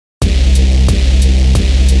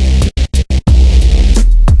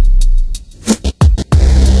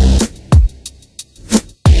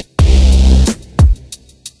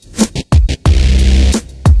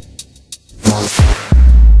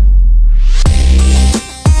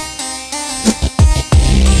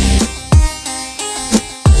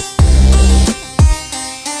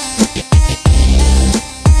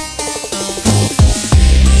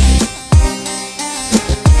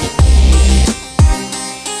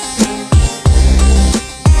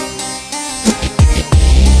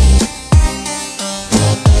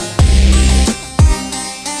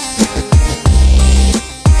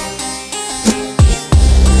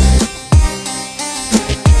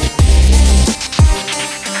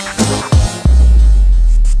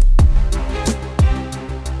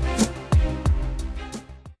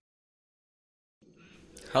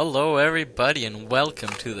Hello everybody and welcome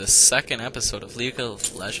to the second episode of League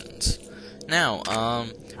of Legends. Now,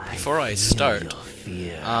 before I start,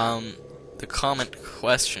 the comment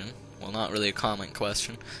question, well not really a comment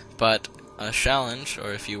question, but a challenge,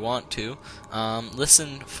 or if you want to,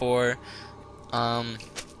 listen for, how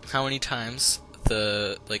many times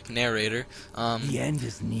the, narrator, the end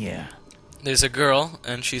is near. There's a girl,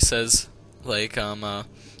 and she says,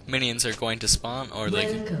 minions are going to spawn, or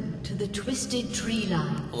Welcome to the Twisted Tree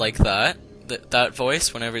Line. like that. That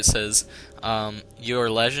voice, whenever it says, you're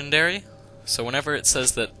legendary. So whenever it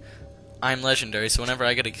says that I'm legendary, so whenever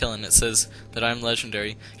I get a kill and it says that I'm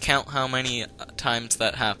legendary, count how many times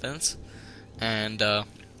that happens, and put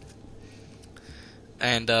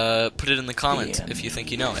it in the comments if you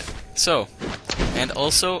think you know it. So, and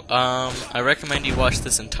also, I recommend you watch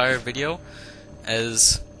this entire video,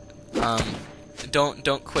 as,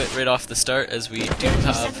 don't quit right off the start, as we do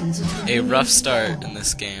have a rough start in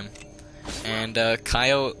this game. And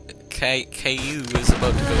KU is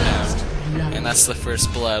about to go down, and that's the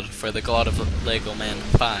first blood for the God of Lego Man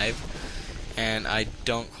 5, and I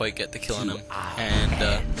don't quite get the kill on him.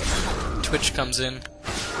 And Twitch comes in,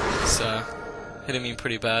 it's hitting me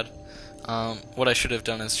pretty bad. What I should have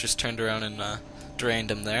done is just turned around and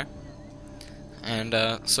drained him there. And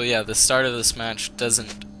so yeah, the start of this match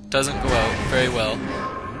doesn't go out very well,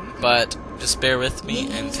 but just bear with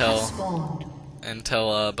me until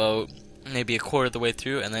about maybe a quarter of the way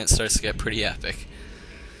through, and then it starts to get pretty epic.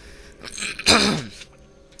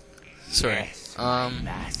 Sorry.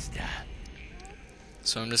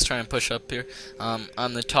 So I'm just trying to push up here.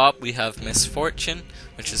 On the top we have Misfortune,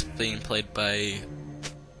 which is being played by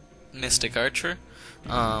Mystic Archer,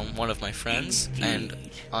 one of my friends, and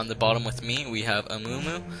on the bottom with me we have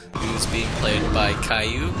Amumu, who's being played by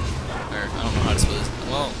Caillou, or I don't know how to spell this.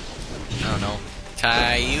 Well, I don't know.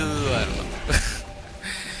 Caillou, I don't know.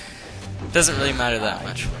 Doesn't really matter that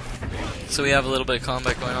much. So we have a little bit of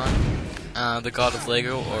combat going on. The God of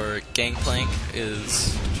Lego, or Gangplank,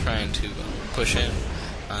 is trying to push in,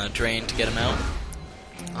 drain to get him out.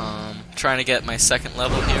 Trying to get my second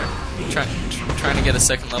level here. Trying to get a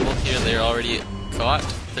second level here. They're already caught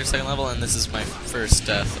their second level, and this is my first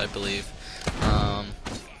death, I believe.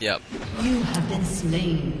 Yep. You have been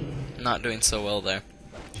slain. Not doing so well there.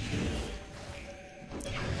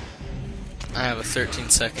 I have a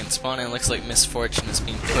 13-second spawn, and it looks like Misfortune is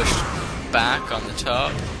being pushed back on the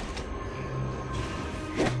top.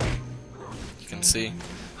 You can see,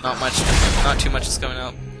 not too much is going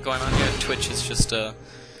on here. Twitch is just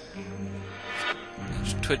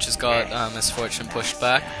Twitch has got Misfortune pushed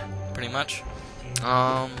back, pretty much.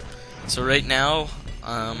 So right now,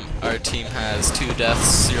 our team has 2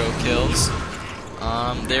 deaths, 0 kills.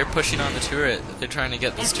 They're pushing on the turret. They're trying to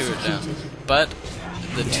get this turret down, but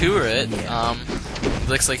the turret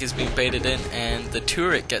looks like he's being baited in, and the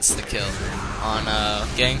turret gets the kill on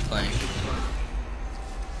Gangplank.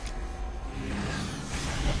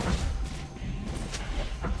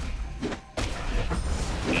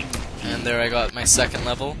 And there I got my second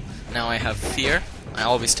level. Now I have Fear. I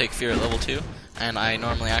always take Fear at level 2, and I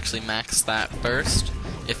normally actually max that first,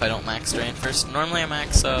 if I don't max Drain first. Normally I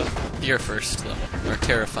max Fear first, though, or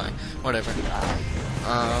Terrify, whatever.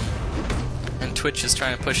 And Twitch is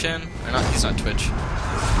trying to push in, or not, he's not Twitch.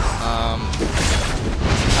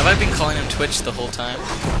 Have I been calling him Twitch the whole time?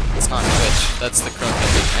 It's not Twitch, that's the Crow.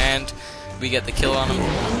 And we get the kill on him.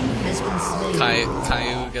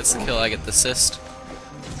 Caillou gets the kill, I get the assist.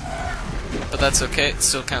 But that's okay, it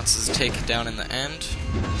still counts as a takedown in the end.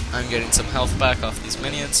 I'm getting some health back off these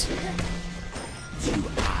minions.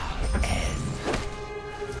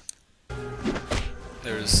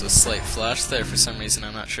 There's a slight flash there for some reason,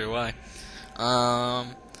 I'm not sure why.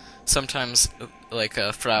 Sometimes,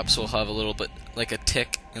 fraps will have a little bit, like a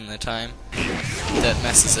tick in the time that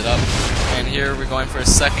messes it up. And here we're going for a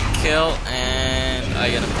second kill, and I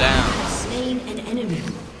get him down. Slain an enemy.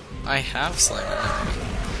 I have slain an enemy.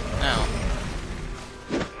 Now,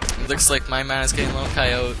 it looks like my mana's getting low,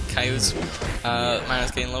 Caillou's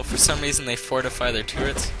mana's getting low. For some reason they fortify their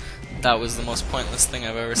turrets. That was the most pointless thing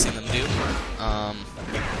I've ever seen them do.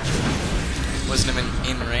 Wasn't even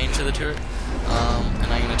in range of the turret.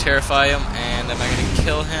 And I'm going to terrify him, and am I going to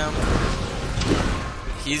kill him?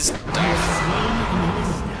 He's done.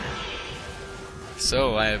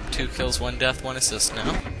 So I have 2 kills, 1 death, 1 assist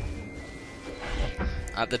now.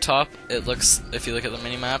 At the top, it looks, if you look at the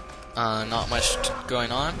minimap, not much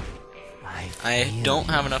going on. I don't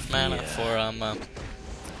have enough mana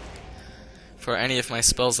for any of my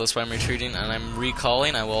spells, that's why I'm retreating, and I'm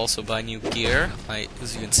recalling. I will also buy new gear.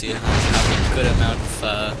 As you can see, I have a good amount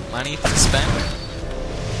of money to spend.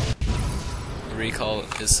 recall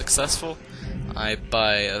is successful, I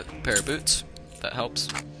buy a pair of boots. That helps.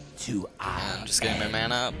 And I'm just getting my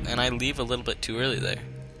mana up, and I leave a little bit too early there.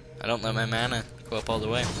 I don't let my mana go up all the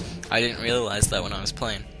way. I didn't realize that when I was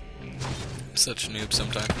playing. I'm such a noob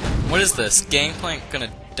sometimes. What is this? Gangplank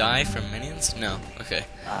gonna die from minions? No. Okay.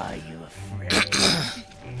 Are you afraid?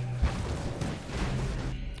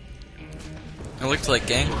 It looked like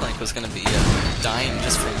Gangplank was gonna be dying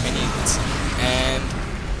just from minions, and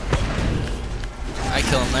I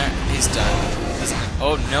kill him there. He's done, isn't he?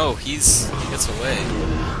 Oh no, he gets away.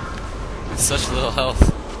 With such little health.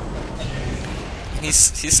 And he's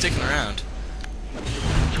sticking around.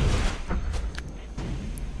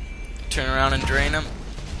 Turn around and drain him.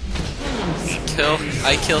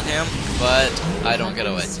 I kill him, but I don't get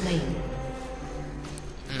away.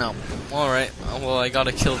 No. Alright, well I got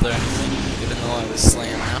a kill there anyway, even though I was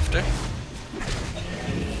slain after.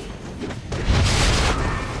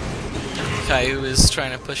 Caillou is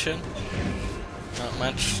trying to push in. Not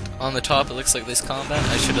much. On the top it looks like there's combat.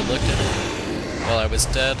 I should have looked at it while I was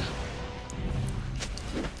dead.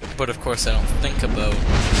 But of course I don't think about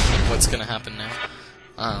what's gonna happen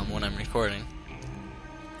now when I'm recording.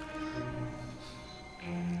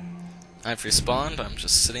 I've respawned, I'm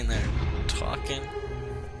just sitting there talking.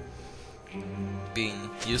 Being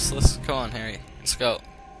useless. Come on, Harry. Let's go.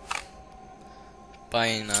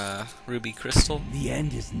 Buying ruby crystal. The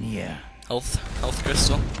end is near. Health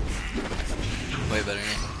crystal. Way better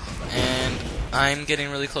name. And I'm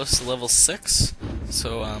getting really close to level 6.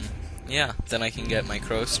 So yeah, then I can get my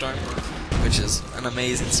Crow Storm, which is an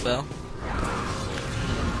amazing spell.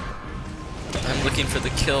 I'm looking for the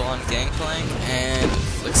kill on Gangplank, and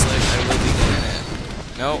looks like I will be getting it.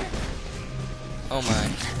 Nope. Oh my.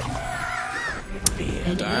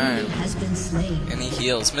 Darn. Has been slain. And he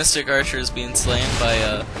heals. Mystic Archer is being slain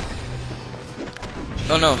by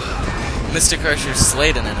oh no. Mystic Archer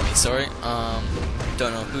slayed an enemy, sorry.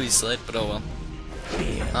 Don't know who he slayed, but oh well.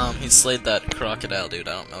 He slayed that crocodile dude,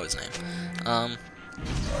 I don't know his name.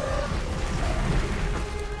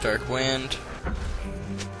 Dark Wind.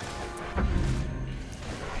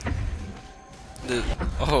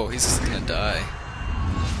 Oh, he's gonna die.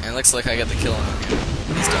 And it looks like I got the kill on him here.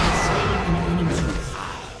 He's done.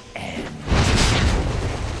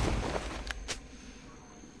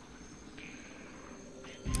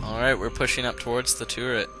 Alright, we're pushing up towards the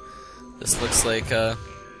turret. This looks like, oh,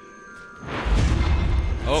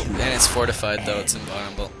 and it's fortified though, it's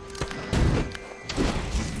invulnerable.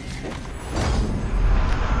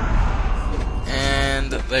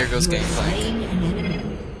 And there goes Gangplank.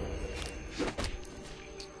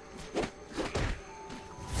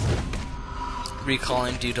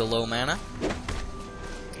 Recalling due to low mana.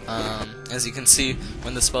 As you can see,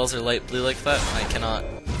 when the spells are light blue like that, I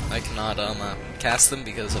cannot cast them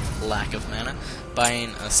because of lack of mana. Buying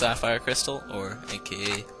a sapphire crystal, or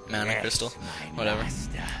aka mana crystal, whatever.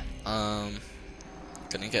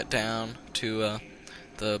 Gonna get down to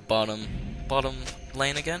the bottom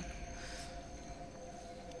lane again.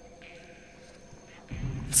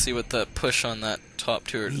 Let's see what that push on that top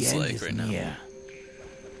turret is like right now.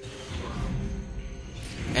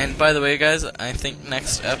 And by the way, guys, I think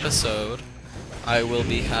next episode I will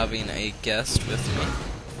be having a guest with me.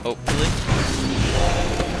 Hopefully.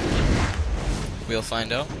 We'll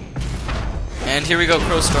find out. And here we go,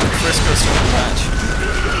 Crow Storm. First Crow Storm of the match.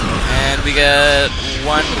 And we get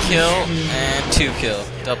 1 kill and 2 kill.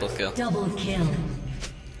 Double kill. Double kill.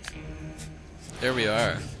 There we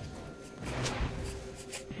are.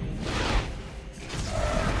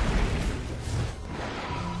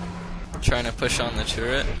 Trying to push on the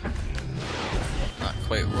turret. Not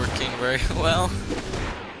quite working very well.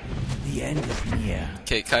 The end is near.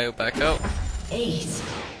 Okay, Caillou back out. Ace.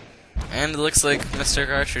 And it looks like Mr.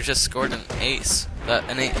 Archer just scored an ace.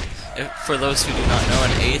 For those who do not know,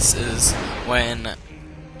 an ace is when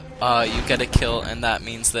you get a kill, and that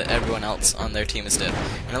means that everyone else on their team is dead.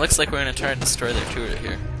 And it looks like we're gonna try and destroy their turret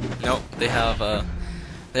here. Nope, they have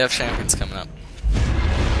champions coming up,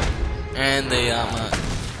 and they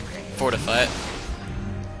fortify it.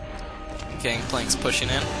 Gangplank's pushing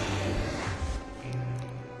in.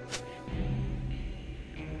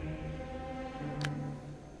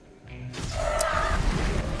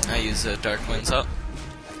 I use Dark Winds up.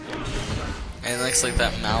 And it looks like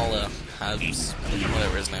that Mal has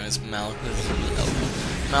whatever his name is. Mal is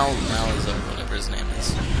whatever his name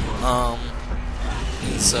is.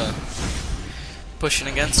 He's pushing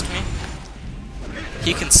against me.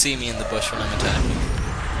 He can see me in the bush when I'm attacking.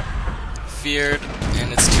 Feared,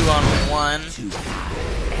 and it's 2-on-1.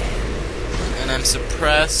 And I'm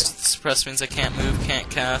suppressed. Suppressed means I can't move, can't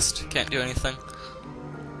cast, can't do anything.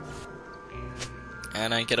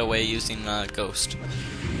 and I get away using Ghost.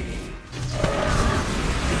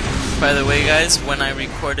 By the way, guys, when I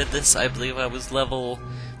recorded this, I believe I was level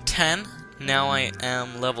 10. Now I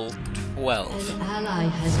am level 12. An ally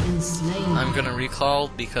has been slain. I'm gonna recall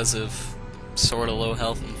because of sorta low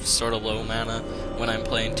health and sorta low mana when I'm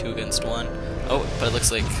playing 2 against 1. Oh, but it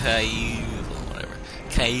looks like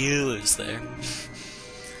Caillou is there.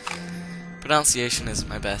 Pronunciation isn't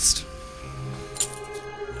my best.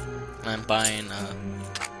 I'm buying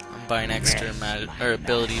extra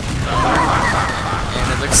ability,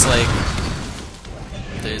 and it looks like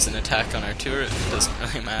there's an attack on our turret. It doesn't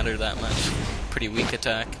really matter that much. Pretty weak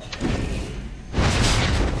attack.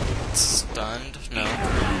 Stunned? No.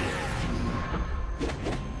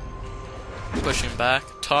 Pushing back.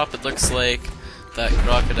 Top, it looks like that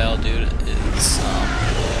crocodile dude is,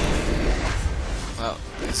 well,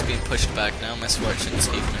 he's being pushed back now. Misfortune's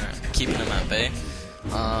keeping him at bay.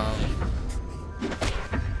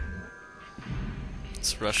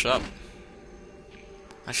 Let's rush up.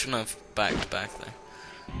 I shouldn't have backed back there.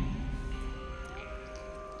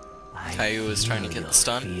 Caillou is trying to get the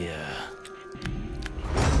stun.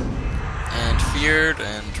 And feared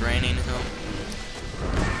and draining him.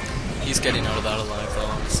 He's getting out of that alive though,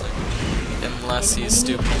 honestly. Unless he's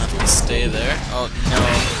stupid enough to stay there. Oh no,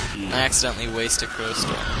 I accidentally wasted Crow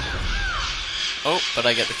Storm. Oh, but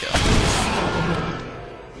I get the kill.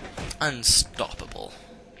 Unstoppable.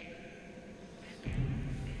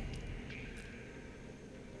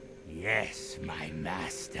 Yes, my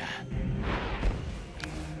master.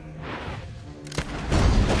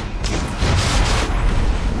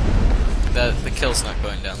 The kill's not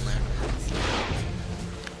going down there.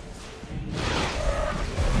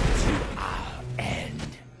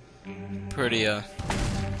 Pretty, oh,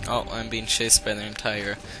 I'm being chased by the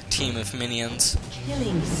entire team of minions.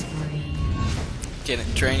 Killing spree.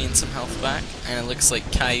 Draining some health back, and it looks like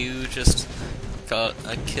Caillou just got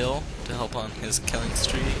a kill to help on his killing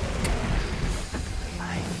streak.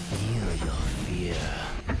 I feel your fear.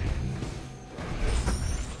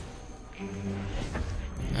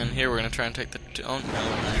 And here we're gonna try and take the. Oh no!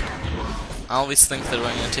 I always think that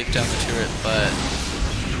we're gonna take down the turret, but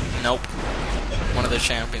nope. One of the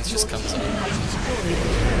champions just comes up.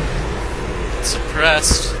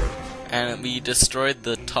 Suppressed, and we destroyed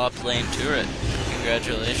the top lane turret.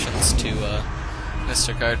 Congratulations to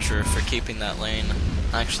Mr. Garcher for keeping that lane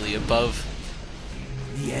actually above,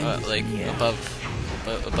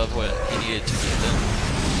 above what he needed to keep it.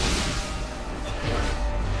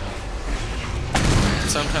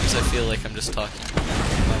 Sometimes I feel like I'm just talking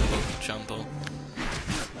mumbo jumbo.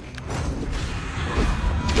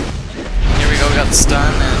 Here we go, got the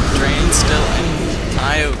stun and drain still, and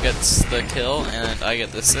Io gets the kill, and I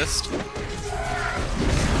get the assist.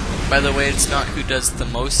 By the way, it's not who does the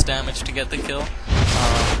most damage to get the kill,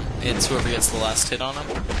 it's whoever gets the last hit on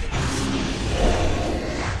him.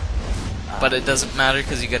 But it doesn't matter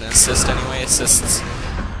because you get an assist anyway. Assists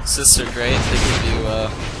are great. They give you,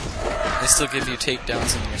 they still give you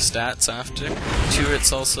takedowns in your stats after.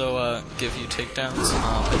 Turrets also give you takedowns.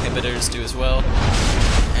 Inhibitors do as well.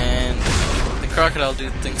 And the crocodile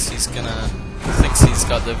dude thinks he's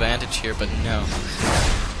got the advantage here, but no.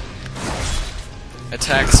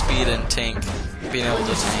 Attack speed and tank, being able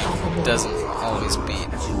to tank, doesn't always beat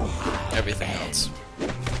everything else.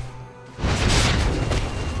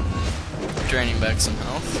 Draining back some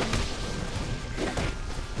health.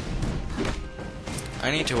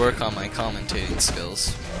 I need to work on my commentating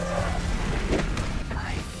skills.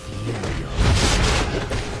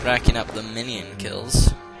 Racking up the minion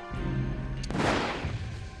kills.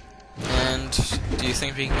 And do you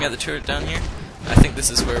think we can get the turret down here? I think this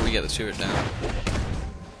is where we get the turret down.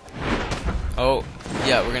 Oh,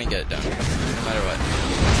 yeah, we're gonna get it down here, no matter what.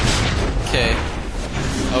 Okay.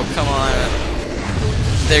 Oh, come on.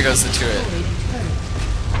 There goes the turret.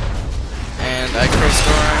 And I Crow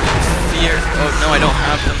Storm and fear. Oh, no, I don't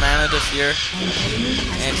have the mana to fear.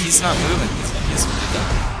 And he's not moving. He's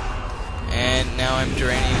done. And now I'm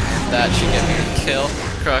draining, and that should get me a kill.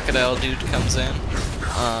 Crocodile dude comes in.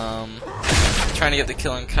 Trying to get the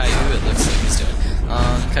kill on Caillou, it looks like he's doing.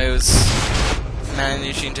 Caillou's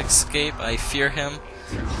managing to escape. I fear him.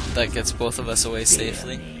 That gets both of us away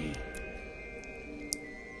safely.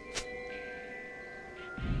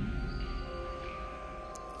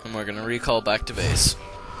 And we're gonna recall back to base.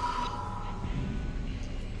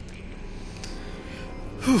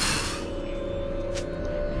 Whew.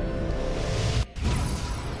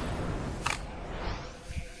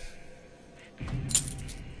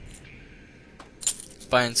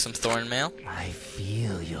 Buying some thorn mail. I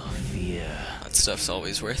feel your fear. That stuff's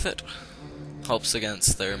always worth it. Helps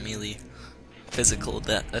against their melee physical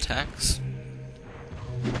attacks.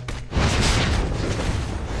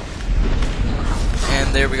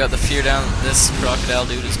 And there we got the fear down. This crocodile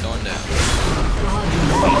dude is going down.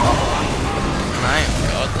 And I am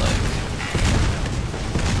godlike.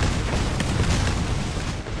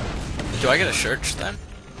 Do I get a church then?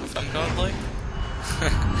 If I'm godlike?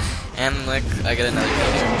 And like, I get another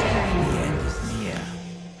kill here.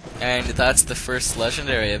 And that's the first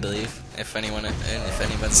legendary, I believe. If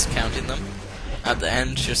anyone's counting them. At the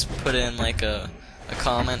end, just put in like a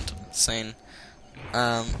comment saying,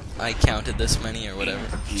 I counted this many or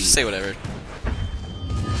whatever. Just say whatever.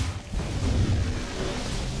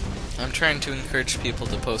 I'm trying to encourage people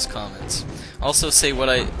to post comments. Also say what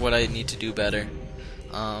I need to do better.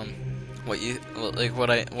 What you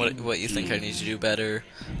think I need to do better.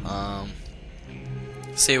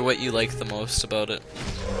 Say what you like the most about it.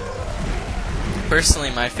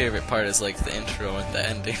 Personally, my favorite part is like the intro and the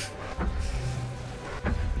ending.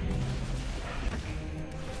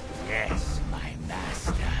 Yes, my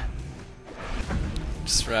master.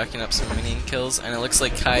 Just racking up some minion kills, and it looks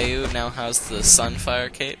like Caillou now has the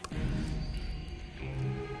Sunfire cape.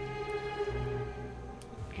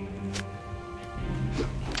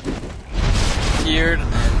 Feared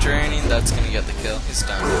and draining, that's gonna get the kill. He's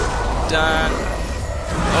done. Done.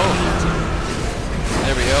 Oh!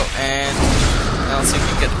 There we go, and now let's see if we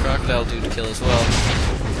can get the crocodile dude to kill as well.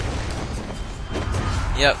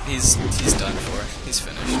 Yep, he's done for. He's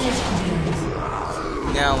finished.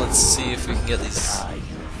 Now let's see if we can get these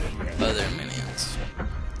other minions.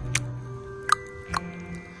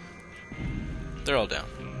 They're all down.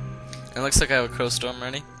 And it looks like I have a Crow Storm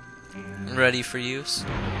ready for use.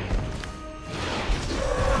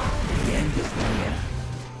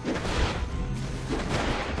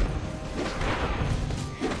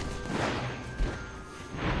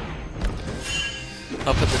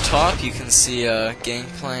 Up at the top, you can see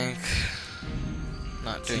Gangplank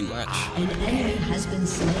not doing much. An enemy has been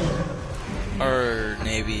slain. Or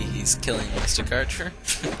maybe he's killing Mystic Archer.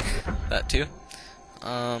 That too.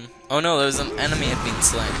 Oh no, there was an enemy had been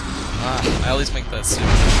slain. I always make that stupid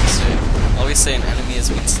mistake. I always say an enemy has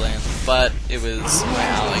been slain, but it was my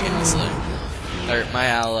ally getting slain. Or my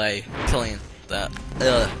ally killing the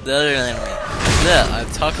other enemy. I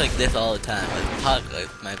talk like this all the time. I talk like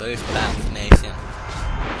my voice back nation.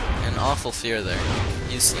 An awful fear there.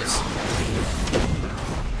 Useless.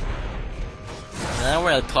 Now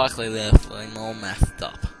where I talk like this, I'm all messed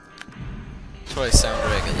up. That's what I sound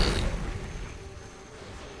regularly.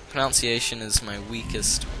 Pronunciation is my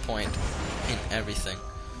weakest point in everything.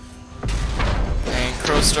 And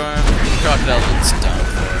Crowstorm, Crocodile is done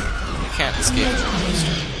for. You can't escape from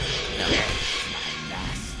Crowstorm. No.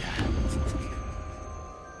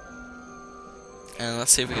 And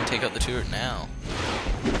let's see if we can take out the turret now.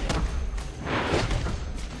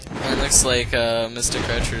 And it looks like Mystic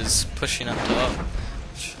Archer is pushing up top.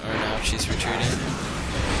 Or now she's retreating.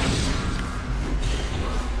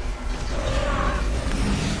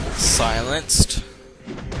 Silenced.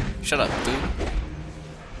 Shut up, dude.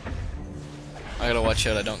 I gotta watch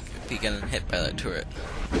out I don't be getting hit by that turret.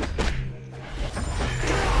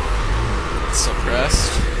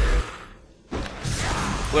 Suppressed.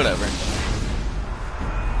 Whatever.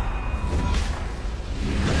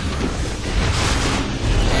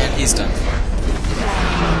 And he's done for.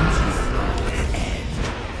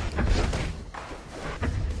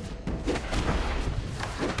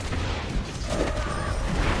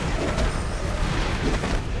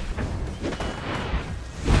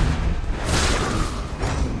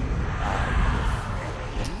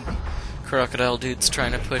 Crocodile dude's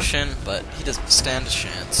trying to push in, but he doesn't stand a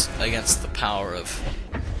chance against the power of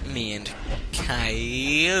me and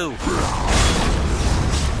Caillou.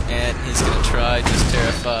 And he's gonna try, just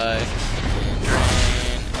terrify, and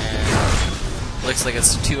drain, and looks like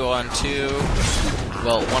it's 2-on-2.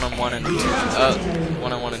 Well, 1-on-1 and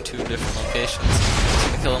 1-on-1 in 2 different locations. He's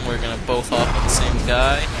gonna kill him, we're gonna both off on the same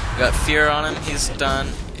guy. We got fear on him, he's done.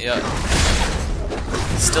 Yep.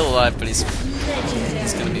 He's still alive, but he's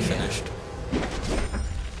gonna be finished.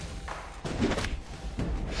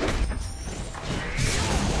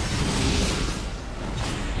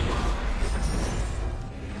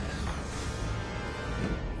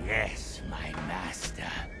 Yes, my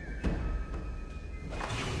master.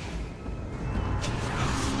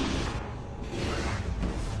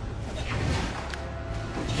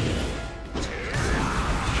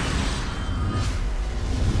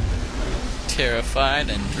 Terrified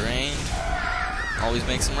and drained. Always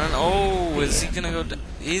makes him run. Oh, is he gonna go down?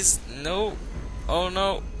 He's no. Oh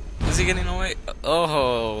no. Is he getting away?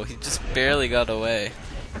 Oh, he just barely got away.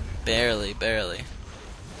 Barely, barely.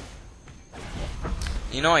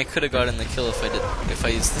 You know, I could have gotten the kill if I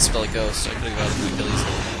used the spell Ghost. I could have gotten the Achilles.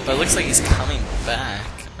 But it looks like he's coming back,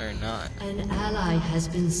 or not. An ally has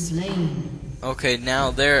been slain. Okay,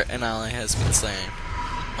 now there an ally has been slain.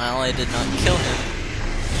 My ally did not kill him.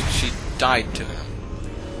 She died to him.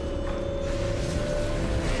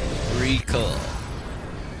 Recall.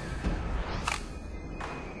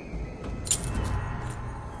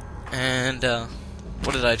 And,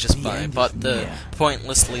 what did I just buy? I bought the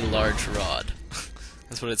pointlessly large rod.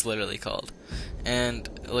 That's what it's literally called. And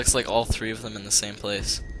it looks like all three of them in the same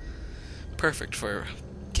place. Perfect for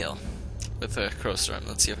kill. With a Crowstorm.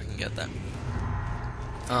 Let's see if I can get that.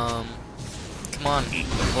 Come on,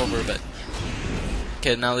 move over a bit.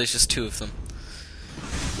 Okay, now there's just two of them.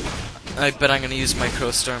 I bet I'm gonna use my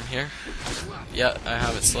Crowstorm here. Yeah, I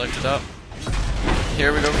have it selected up.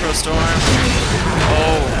 Here we go, Crowstorm.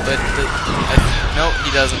 Oh, but no,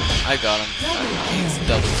 he doesn't. I got him. He's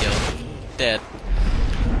double kill. Dead.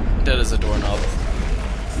 Dead as a doorknob.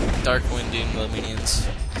 Dark Winding the minions.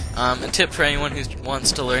 A tip for anyone who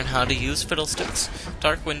wants to learn how to use Fiddlesticks: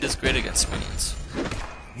 Dark Wind is great against minions.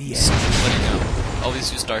 So, letting you know.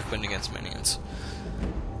 Always use Dark Wind against minions.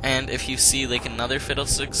 And if you see like another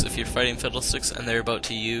Fiddlesticks, if you're fighting Fiddlesticks and they're about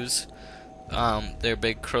to use their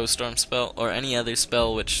big Crowstorm spell, or any other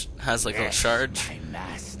spell which has like a charge,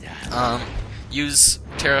 use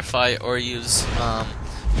Terrify or use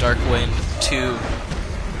Dark Wind to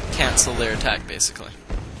cancel their attack, basically.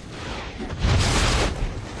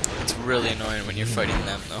 It's really annoying when you're fighting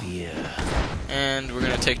them, though. And we're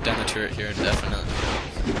gonna take down the turret here, definitely.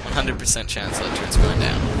 100% chance that turret's going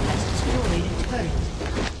down.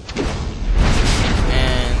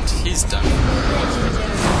 And he's done.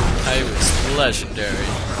 I was legendary.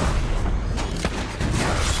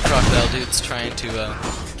 Crocodile dude's trying to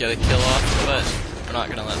get a kill off, but we're not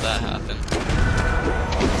gonna let that happen.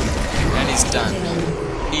 And he's done.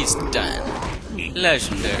 He's done.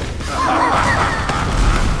 Legendary.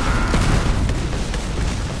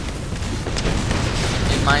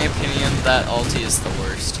 In my opinion, that ulti is the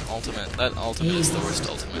worst. That ultimate is the worst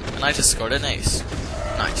ultimate. And I just scored an ace.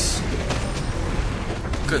 Nice.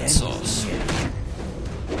 Good sauce.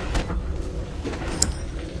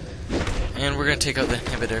 And we're gonna take out the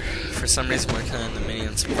inhibitor. For some reason we're killing the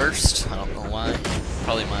minions first. I don't know why.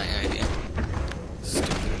 Probably my idea.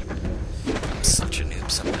 Stupid. I'm such a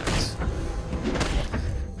noob sometimes.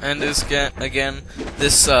 And this again,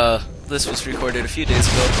 this was recorded a few days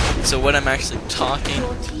ago, so when I'm actually talking,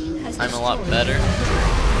 I'm a lot better.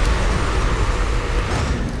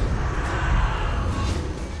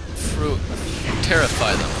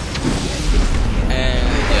 Terrify them. And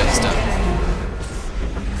yeah, it's done.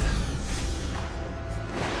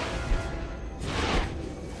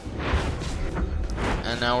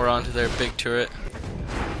 And now we're on to their big turret.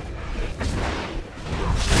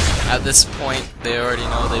 At this point, they already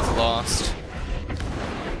know they've lost.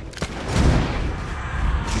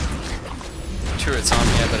 Turret's on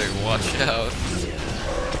me, I better watch out.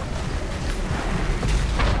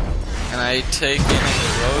 And I take in the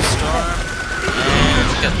Crowstorm and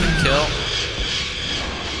get the kill.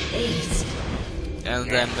 And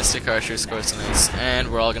then Mystic Archer scores an ace.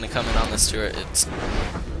 And we're all gonna come in on this turret.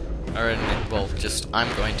 Well, just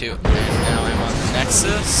I'm going to. And now I'm on the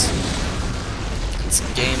Nexus. It's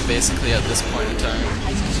game basically at this point in time.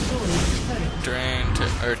 Drain,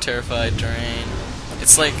 or Terrify, Drain.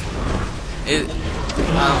 It's like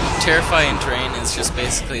Terrify and Drain is just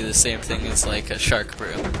basically the same thing as like a Shark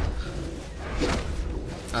Brew.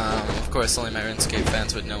 Of course, only my RuneScape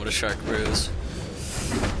fans would know what a Shark Brew is.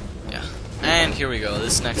 Yeah. And here we go.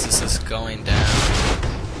 This Nexus is going down.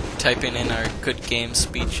 Typing in our good game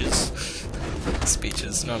speeches.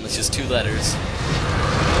 Speeches. Normally it's just 2 letters.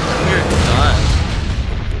 We're done.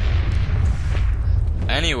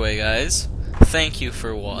 Anyway, guys, thank you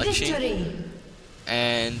for watching. Victory.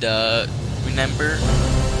 And remember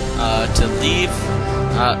to leave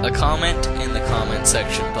a comment in the comment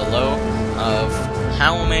section below of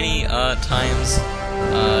how many times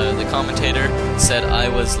the commentator said I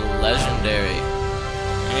was legendary.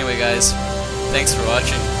 Anyway, guys, thanks for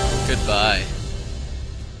watching. Goodbye.